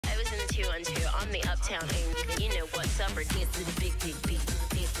Listen to 212 on the Uptown Ink. You know what's up, or dance to the big beat.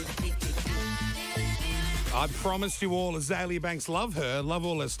 Dance to the big beat. I promised you all, Azealia Banks, love her, love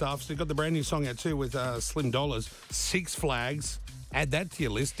all her stuff. She's got the brand new song out too with Slim Dollars, Six Flags. Add that to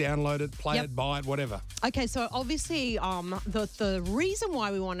your list, download it, play it, buy it, whatever. Okay, so obviously the reason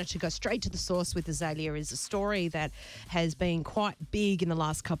why we wanted to go straight to the source with Azealia is a story that has been quite big in the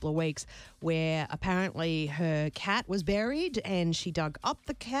last couple of weeks, where apparently her cat was buried and she dug up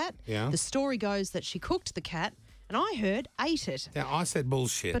the cat. Yeah. The story goes that she cooked the cat, and I heard ate it. Now, I said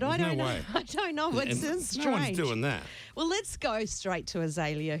bullshit. But There's I don't no know. way. I don't know. It sounds strange. No one's doing that. Well, let's go straight to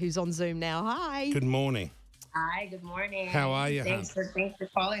Azealia, who's on Zoom now. Hi. Good morning. Hi, good morning. How are you, Thanks for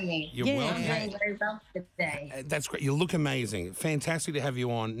calling me. You're welcome. I'm doing very well today. That's great. You look amazing. Fantastic to have you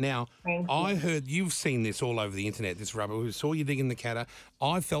on. Now, Thank you. I heard you've seen this all over the internet, this rubber. We saw you digging the cat up.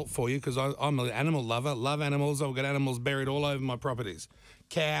 I felt for you because I'm an animal lover, love animals. I've got animals buried all over my properties.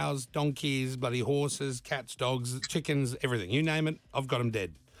 Cows, donkeys, bloody horses, cats, dogs, chickens, everything. You name it, I've got them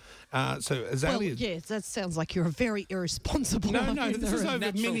dead. So Azealia... Well, yes, that sounds like you're a very irresponsible No, this is over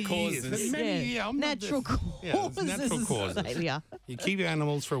Natural many causes. years. Yeah, I'm not natural the- Yeah, it's causes. natural causes. Azealia. You keep your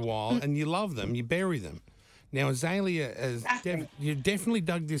animals for a while and you love them, you bury them. Now, Azealia, you definitely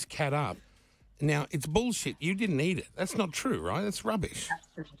dug this cat up. Now, it's bullshit. You didn't eat it. That's not true, right? That's rubbish.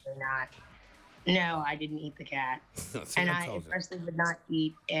 Absolutely not. No, I didn't eat the cat. See, And I I told you. especially would not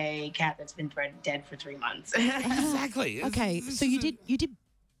eat a cat that's been dead for 3 months. Exactly. Okay, so you did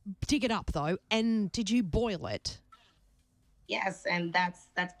dig it up though, and did you boil it? Yes, and that's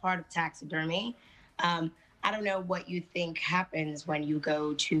part of taxidermy. I don't know what you think happens when you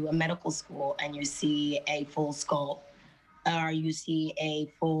go to a medical school and you see a full skull or you see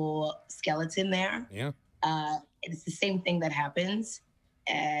a full skeleton there. Yeah. It's the same thing that happens.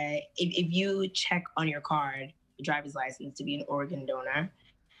 If you check on your card, your driver's license, to be an organ donor,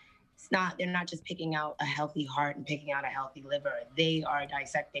 they're not just picking out a healthy heart and picking out a healthy liver. They are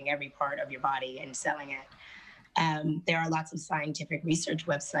dissecting every part of your body and selling it. There are lots of scientific research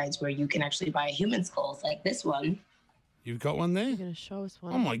websites where you can actually buy human skulls like this one. You've got one there? You're going to show us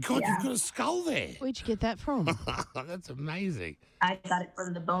one. Oh, my God, Yeah. you've got a skull there. Where'd you get that from? That's amazing. I got it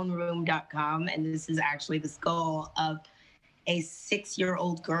from theboneroom.com, and this is actually the skull of a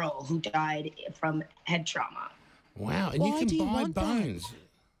 6-year-old girl who died from head trauma. Wow, and Why you do you can buy want that? bones.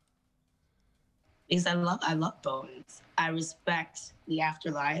 Because I love bones. I respect the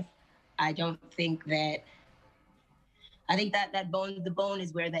afterlife. I don't think that. I think that the bone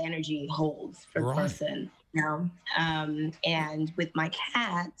is where the energy holds for the Right. person. You know, and with my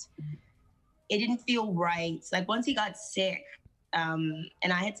cat, it didn't feel right. Like once he got sick, and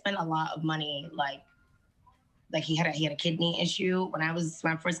I had spent a lot of money, like he had a kidney issue when I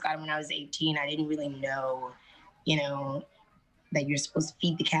first got him when I was 18. I didn't really know, that you're supposed to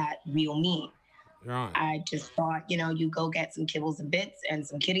feed the cat real meat. Right. I just thought, you go get some kibbles and bits and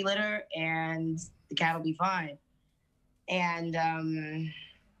some kitty litter and the cat will be fine. And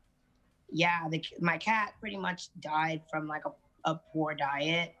my cat pretty much died from like a poor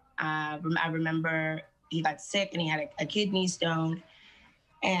diet. I remember he got sick and he had a kidney stone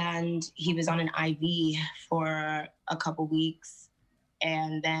and he was on an IV for a couple weeks.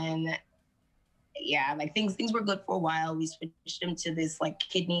 And then, things were good for a while. We switched him to this like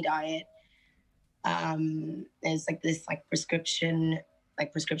kidney diet. There's like this prescription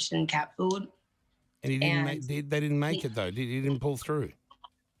cat food. And they didn't make it, though. He didn't pull through.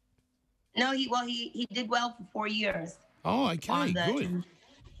 No, he did well for 4 years. Oh, okay, On the good.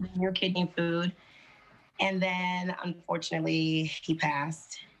 new kidney food. And then, unfortunately, he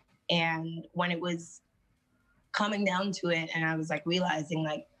passed. And when it was coming down to it, and I was like realizing,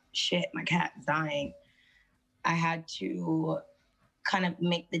 like, shit, my cat's dying, I had to kind of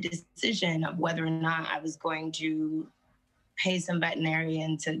make the decision of whether or not I was going to pay some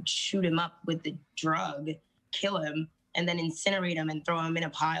veterinarian to shoot him up with the drug, kill him, and then incinerate him and throw him in a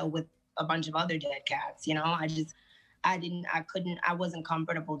pile with a bunch of other dead cats. I wasn't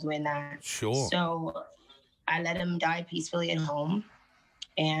comfortable doing that. Sure. So I let him die peacefully at home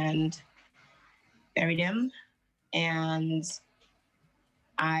and buried him. And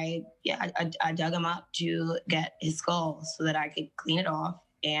I dug him up to get his skull so that I could clean it off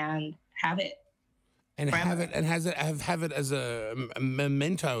and have it. And forever. have it as a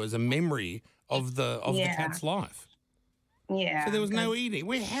memento, as a memory of the cat's life. Yeah. So there was no eating.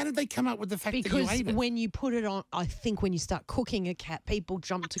 How did they come up with the fact that you Because ate it? when you put it on, I think when you start cooking a cat, people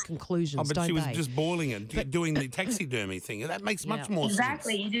jump to conclusions, but don't she was they? just boiling it, doing the taxidermy thing. That makes much more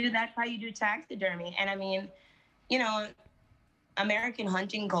Exactly. sense. That's how you do taxidermy. And I mean, American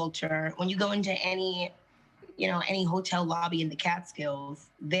hunting culture, when you go into any any hotel lobby in the Catskills,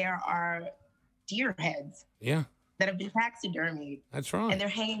 there are deer heads Yeah, that have been taxidermied, that's right. and they're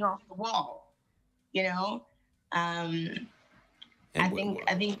hanging off the wall. You know, And I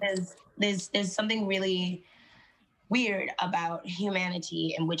think there's something really weird about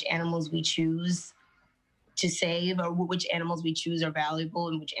humanity and which animals we choose to save, or which animals we choose are valuable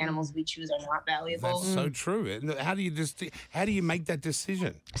and which animals we choose are not valuable. that's so true. And how do you make that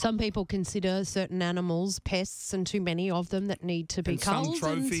decision? Some people consider certain animals pests, and too many of them that need to be And some culled.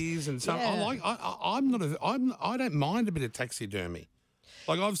 trophies and some. Yeah. I don't mind a bit of taxidermy.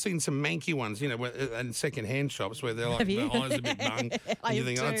 Like I've seen some manky ones, in second-hand shops where they're like Have you? the eyes a bit bung, I and you have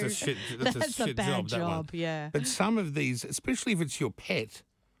think, oh, too. that's a shit bad job. That one. yeah. But some of these, especially if it's your pet,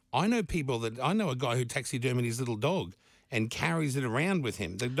 I know a guy who taxidermied his little dog and carries it around with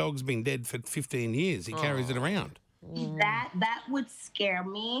him. The dog's been dead for 15 years. He carries it around. That would scare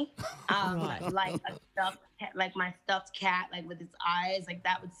me. Right. Like a stuffed cat, like my stuffed cat, like with its eyes, like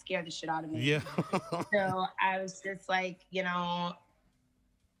that would scare the shit out of me. Yeah. So I was just like, I'll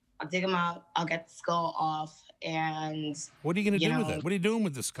dig them out, I'll get the skull off, and What are you going to do with it? What are you doing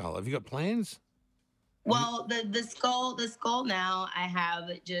with the skull? Have you got plans? well, the skull now I have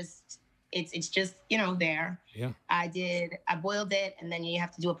it's just there. Yeah. I boiled it, and then you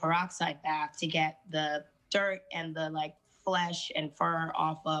have to do a peroxide bath to get the dirt and the like flesh and fur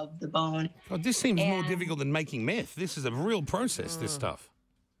off of the bone. God, this seems more And- difficult than making meth. This is a real process, this stuff.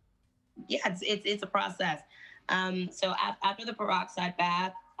 Yeah, it's a process. So after the peroxide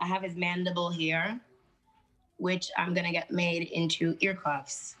bath, I have his mandible here, which I'm gonna get made into ear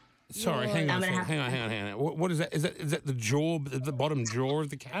cuffs. Sorry, hang on a second. Hang on. What is that? Is that the jaw, the bottom jaw of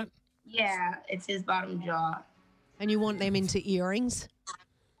the cat? Yeah, it's his bottom jaw. And you want them into earrings?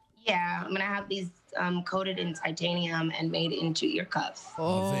 Yeah, I'm gonna have these coated in titanium and made into ear cuffs.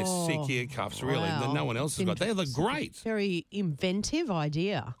 Oh, they're sick ear cuffs, really, that no one else has got. They look great. Very inventive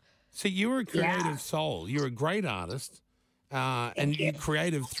idea. See, you're a creative Yeah. soul. You're a great artist, and you're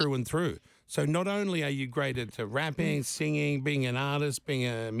creative through and through. So not only are you great at rapping, singing, being an artist, being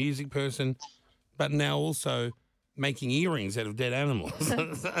a music person, but now also making earrings out of dead animals.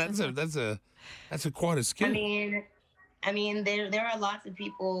 that's quite a skill. I mean, there are lots of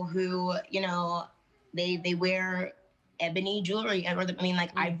people who, they wear ebony jewelry,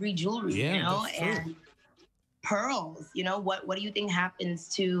 like ivory jewelry, Yeah, that's true. and pearls. What do you think happens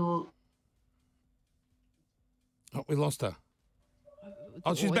to? Oh, we lost her.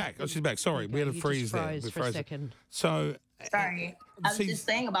 Oh, she's back. Sorry, we had a You just freeze there. froze We for a froze. second. So, Sorry, I was see- just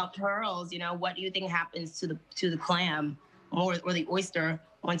saying about pearls. What do you think happens to the clam or the oyster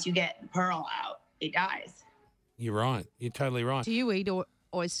once you get the pearl out? It dies. You're right. You're totally right. Do you eat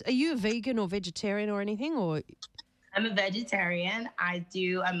oyster? Are you a vegan or vegetarian or anything? Or I'm a vegetarian.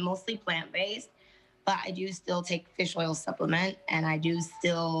 I'm mostly plant-based, but I do still take fish oil supplement, and I do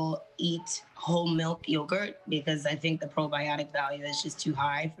still eat whole milk yogurt because I think the probiotic value is just too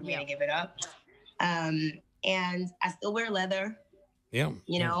high for me to give it up. And I still wear leather. Yeah.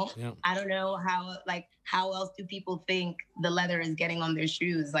 Yeah. I don't know how else do people think the leather is getting on their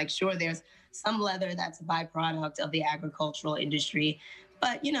shoes? Like, sure, there's some leather that's a byproduct of the agricultural industry.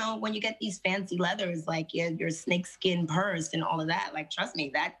 But, when you get these fancy leathers, like your snake skin purse and all of that, like, trust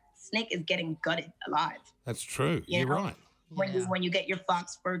me, that snake is getting gutted alive. That's true. You You're know? right. When you get your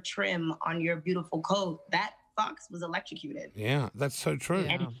fox fur trim on your beautiful coat, that fox was electrocuted Yeah, that's so true.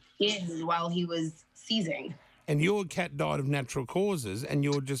 Yeah. and skinned while he was seizing. And your cat died of natural causes, and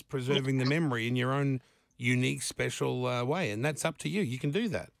you're just preserving the memory in your own unique, special way, and that's up to you. You can do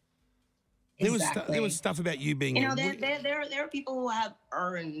that. Exactly. There was stuff about you being. There are people who have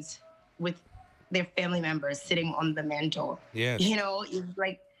urns with their family members sitting on the mantle. Yes. It's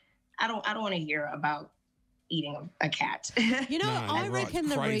like I don't want to hear about eating a cat. No, I you're right. reckon It's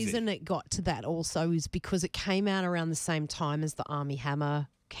the crazy. reason it got to that also is because it came out around the same time as the Army Hammer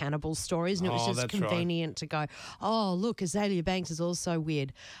cannibal stories, and it was Oh, just that's right. convenient to go, oh, look, Azealia Banks is also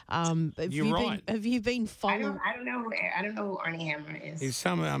weird. You're right. Have you been I following? don't know who Arnie Hammer is. He's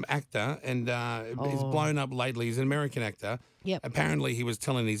some actor, and he's blown up lately. He's an American actor. Yep. Apparently, he was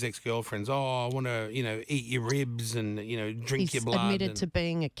telling his ex-girlfriends, "Oh, I want to, eat your ribs and drink He's your blood." admitted and, to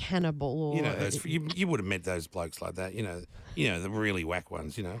being a cannibal. Or you would have met those blokes like that. The really whack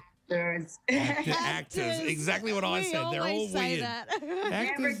ones. There's Actors, exactly what I We said. They're all always say weird. that. never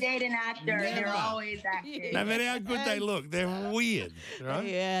Actors, date an actor. Never. They're always acting. no matter how good they look, they're weird, right?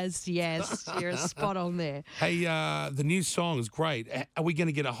 Yes, you're spot on there. Hey, the new song is great. Are we going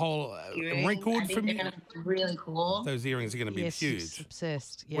to get a whole Earrings, I record think from they're you? gonna be really cool. Those earrings are going to be Yes, huge.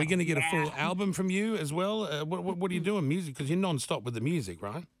 obsessed. Yeah. We're going to get a full Yeah. album from you as well. What are you doing music? Because you're non-stop with the music,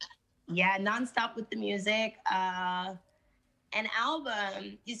 right? Yeah, nonstop with the music. An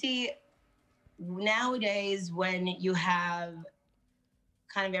album, you see, nowadays when you have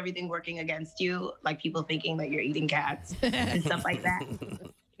kind of everything working against you, like people thinking that you're eating cats and stuff like that,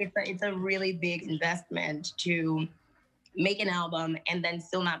 it's a really big investment to make an album and then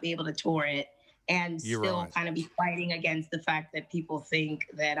still not be able to tour it and You're still right. kind of be fighting against the fact that people think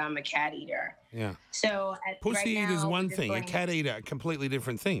that I'm a cat eater. Yeah. So Pussy right eater's now, one we're just thing. A going- cat eater, a completely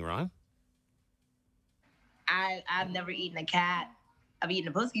different thing, right? I've never eaten a cat. I've eaten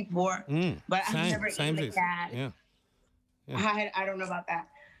a pussy before, but I've never same eaten a thing. cat. Yeah. I don't know about that.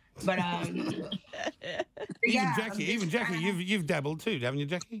 But yeah, Even Jackie, you've dabbled too, haven't you,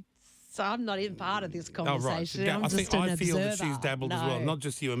 Jackie? So I'm not even part of this Oh, right. conversation. I'm I just think an I feel that observer. she's dabbled as well. No. Not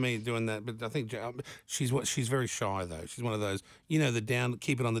just you and me doing that, but I think she's very shy though. She's one of those, the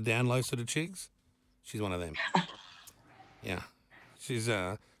keep it on the down low sort of chicks. She's one of them. Yeah, she's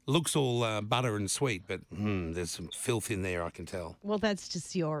looks all butter and sweet, but there's some filth in there. I can tell. Well, that's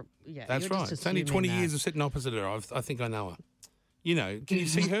just your. Yeah, That's you're right. just It's only assuming 20 that. years of sitting opposite her. I think I know her. Can you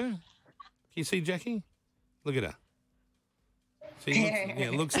see her? Can you see Jackie? Look at her. She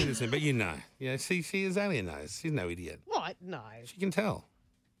looks innocent, but you know. Yeah, see, Azealia knows. She's no idiot. What? No. She can tell.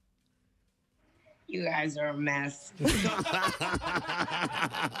 you guys are a mess.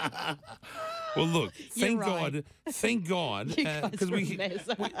 Well, look, thank right. God, You guys because are a mess.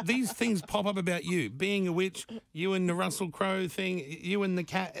 these things pop up about you, being a witch, you and the Russell Crowe thing, you and the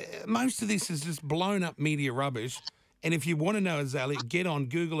cat. Most of this is just blown up media rubbish. And if you want to know Azealia, get on,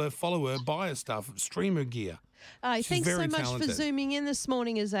 Google her, follow her, buy her stuff, stream her gear. She's Thanks so very much talented. for zooming in this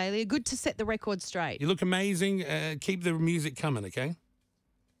morning, Azealia. Good to set the record straight. You look amazing. Keep the music coming, okay?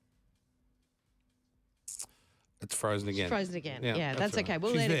 It's frozen again. Frozen again. Yeah, Yeah, that's that's all okay. right.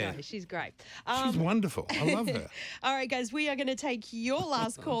 We'll She's let there. it go. She's great. She's wonderful. I love her. All right, guys, we are going to take your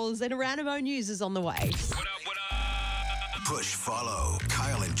last calls, and a round of O News is on the way. Push follow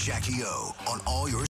Kyle and Jackie O on all your